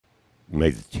May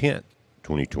the 10th,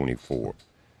 2024.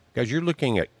 Guys, you're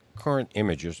looking at current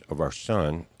images of our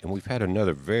sun, and we've had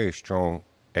another very strong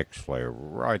X flare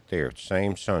right there.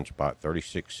 Same sunspot,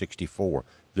 3664.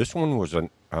 This one was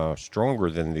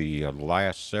stronger than the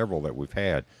last several that we've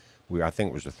had. I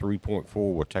think it was a 3.4.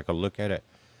 We'll take a look at it.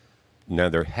 Now,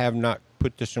 they have not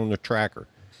put this on the tracker,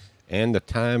 and the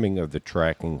timing of the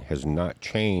tracking has not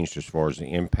changed as far as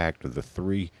the impact of the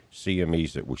 3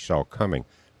 CMEs that we saw coming.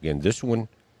 Again, this one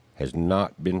has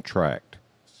not been tracked.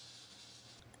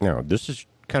 Now, this is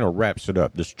kind of wraps it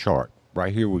up, this chart.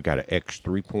 Right here, we got an X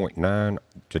 3.9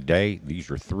 today. These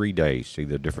are 3 days. See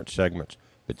the different segments?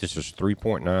 But this is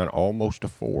 3.9, almost a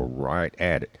 4, right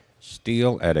at it.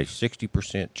 Still at a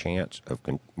 60% chance of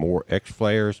more X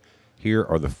flares. Here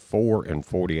are the 4 and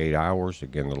 48 hours.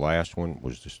 Again, the last one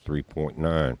was just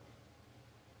 3.9.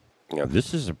 Now,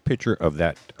 this is a picture of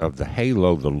the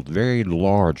halo, the very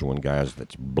large one, guys,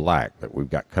 that's black that we've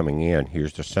got coming in.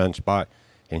 Here's the sunspot,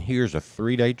 and here's a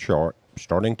 3-day chart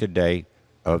starting today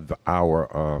of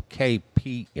our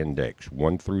KP index,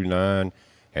 1 through 9.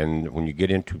 And when you get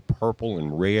into purple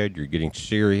and red, you're getting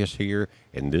serious here,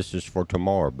 and this is for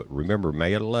tomorrow. But remember,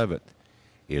 May 11th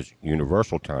is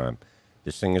universal time.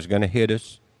 This thing is going to hit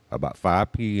us about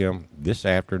 5 p.m. this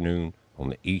afternoon on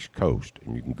the East Coast,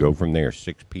 and you can go from there,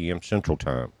 6 p.m. Central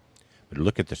Time. But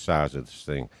look at the size of this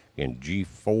thing. And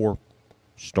G4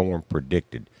 storm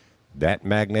predicted. That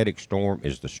magnetic storm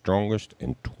is the strongest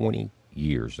in 20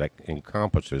 years. That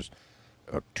encompasses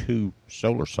 2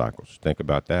 solar cycles. Think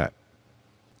about that.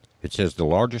 It says the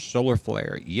largest solar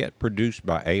flare yet produced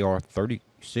by AR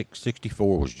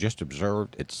 3664 was just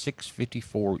observed at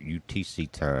 6:54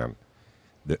 UTC time.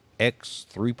 The X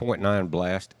 3.9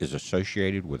 blast is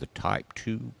associated with a Type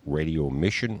 2 radio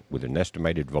emission with an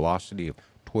estimated velocity of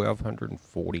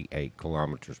 1,248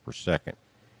 kilometers per second.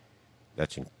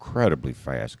 That's incredibly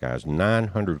fast, guys.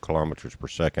 900 kilometers per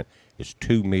second is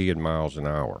 2 million miles an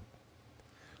hour.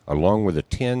 Along with a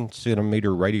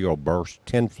 10-centimeter radio burst,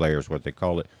 10 flares, what they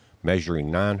call it,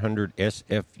 measuring 900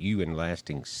 SFU and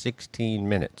lasting 16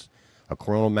 minutes. A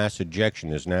coronal mass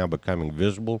ejection is now becoming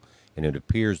visible, and it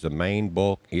appears the main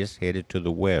bulk is headed to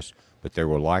the west, but there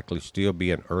will likely still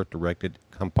be an Earth-directed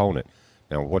component.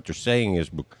 Now, what they're saying is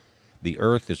the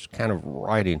Earth is kind of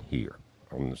right in here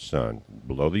on the sun,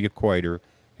 below the equator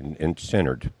and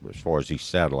centered as far as these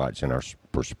satellites in our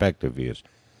perspective is,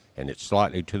 and it's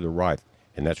slightly to the right,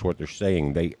 and that's what they're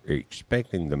saying. They are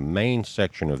expecting the main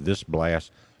section of this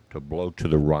blast to blow to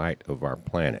the right of our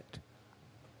planet.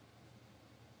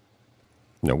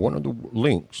 Now, one of the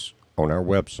links on our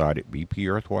website at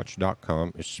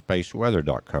bpearthwatch.com is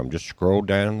spaceweather.com. Just scroll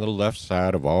down the left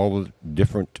side of all the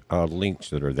different links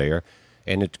that are there,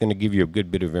 and it's going to give you a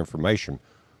good bit of information.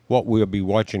 What we'll be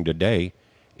watching today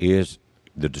is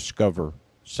the Discover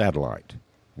satellite.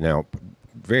 Now,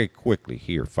 very quickly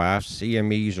here, 5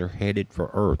 CMEs are headed for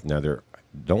Earth. Now, they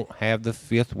don't have the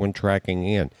 5th one tracking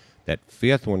in. That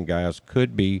 5th one, guys,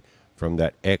 could be from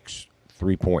that X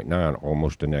 3.9,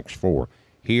 almost an X4.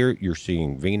 Here, you're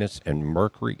seeing Venus and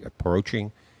Mercury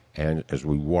approaching, and as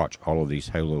we watch all of these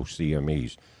halo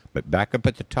CMEs. But back up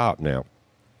at the top now,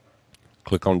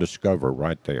 click on Discover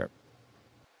right there.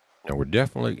 Now, we're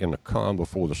definitely in the calm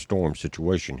before the storm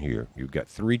situation here. You've got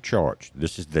 3 charts.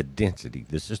 This is the density.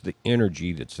 This is the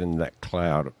energy that's in that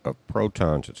cloud of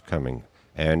protons that's coming,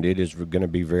 and it is going to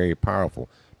be very powerful.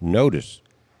 Notice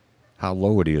how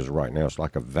low it is right now. It's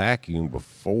like a vacuum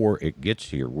before it gets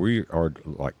here. We are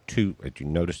like 2, if you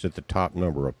notice at the top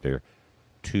number up there,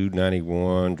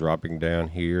 291, dropping down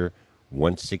here,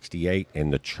 168,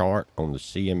 and the chart on the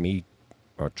CME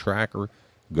tracker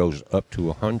goes up to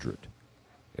 100.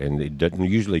 And it doesn't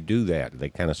usually do that. They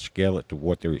kind of scale it to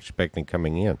what they're expecting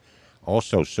coming in.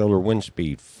 Also, solar wind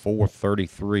speed,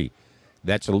 433.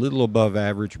 That's a little above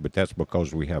average, but that's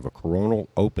because we have a coronal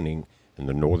opening in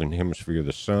the northern hemisphere of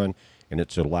the sun, and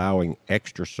it's allowing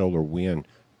extra solar wind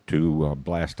to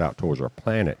blast out towards our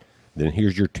planet. Then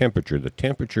here's your temperature. The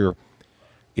temperature,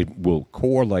 it will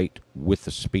correlate with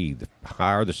the speed. The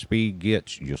higher the speed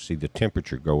gets, you'll see the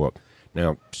temperature go up.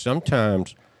 Now,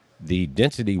 sometimes the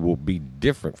density will be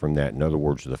different from that. In other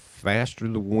words, the faster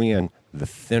the wind, the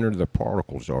thinner the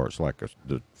particles are. It's like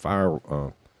the fire,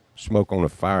 smoke on a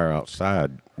fire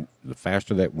outside. The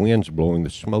faster that wind's blowing, the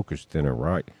smoke is thinner,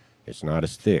 right? It's not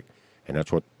as thick. And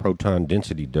that's what proton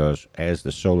density does as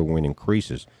the solar wind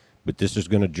increases. But this is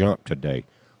going to jump today,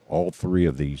 all 3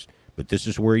 of these. But this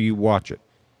is where you watch it.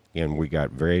 And we got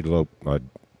very low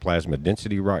plasma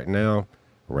density right now,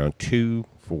 around 2,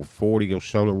 440 of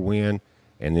solar wind.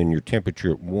 And then your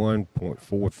temperature at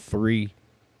 1.43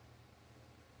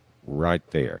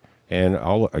 right there. And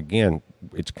again,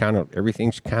 it's kind of,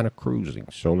 everything's kind of cruising.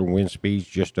 Solar wind speeds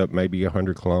just up maybe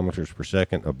 100 kilometers per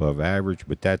second above average,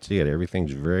 but that's it.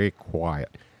 Everything's very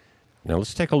quiet. Now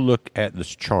let's take a look at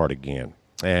this chart again.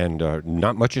 And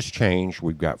not much has changed.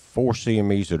 We've got 4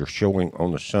 CMEs that are showing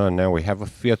on the sun. Now we have a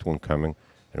 5th one coming.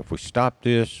 And if we stop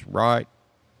this right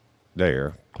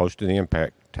there, close to the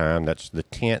impact time, that's the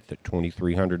 10th at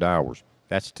 2300 hours.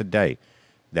 That's today.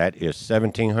 That is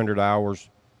 1700 hours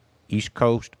East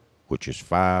Coast, which is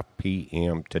 5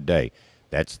 p.m. today.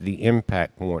 That's the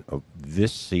impact point of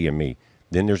this CME.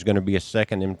 Then there's going to be a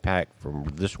second impact from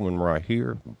this one right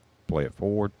here. Play it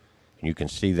forward, and you can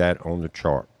see that on the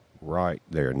chart right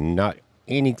there. Not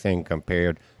anything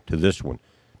compared to this one.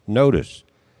 Notice,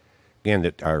 again,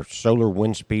 that our solar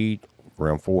wind speed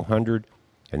around 400,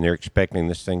 and they're expecting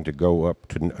this thing to go up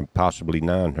to possibly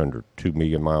 900, 2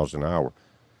 million miles an hour.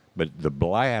 But the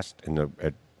blast,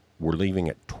 we're leaving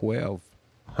at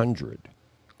 1,200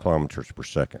 kilometers per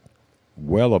second,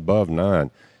 well above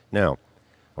 9. Now,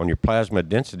 on your plasma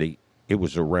density, it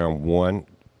was around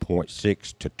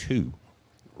 1.6 to 2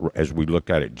 as we looked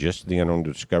at it just then on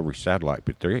the Discovery satellite.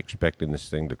 But they're expecting this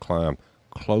thing to climb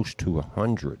close to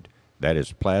 100. That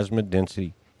is plasma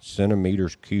density,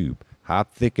 centimeters cube, how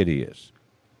thick it is.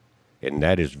 And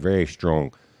that is very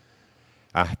strong.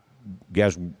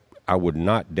 Guys, I would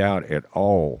not doubt at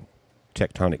all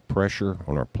tectonic pressure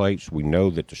on our plates. We know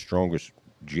that the strongest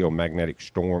geomagnetic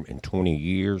storm in 20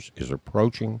 years is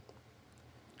approaching.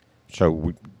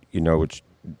 So, it's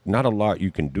not a lot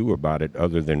you can do about it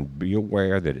other than be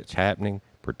aware that it's happening,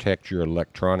 protect your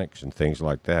electronics and things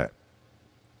like that.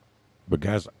 But,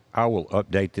 guys, I will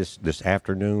update this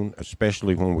afternoon,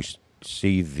 especially when we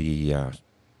see the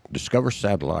Discover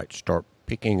satellite start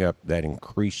picking up that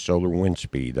increased solar wind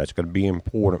speed. That's going to be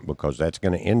important because that's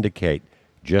going to indicate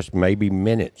just maybe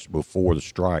minutes before the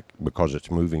strike because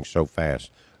it's moving so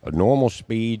fast. A normal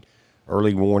speed,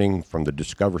 early warning from the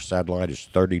Discover satellite is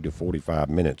 30 to 45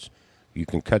 minutes. You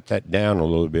can cut that down a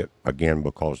little bit, again,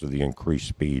 because of the increased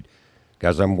speed.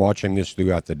 Guys, I'm watching this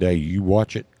throughout the day. You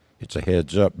watch it. It's a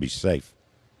heads up. Be safe.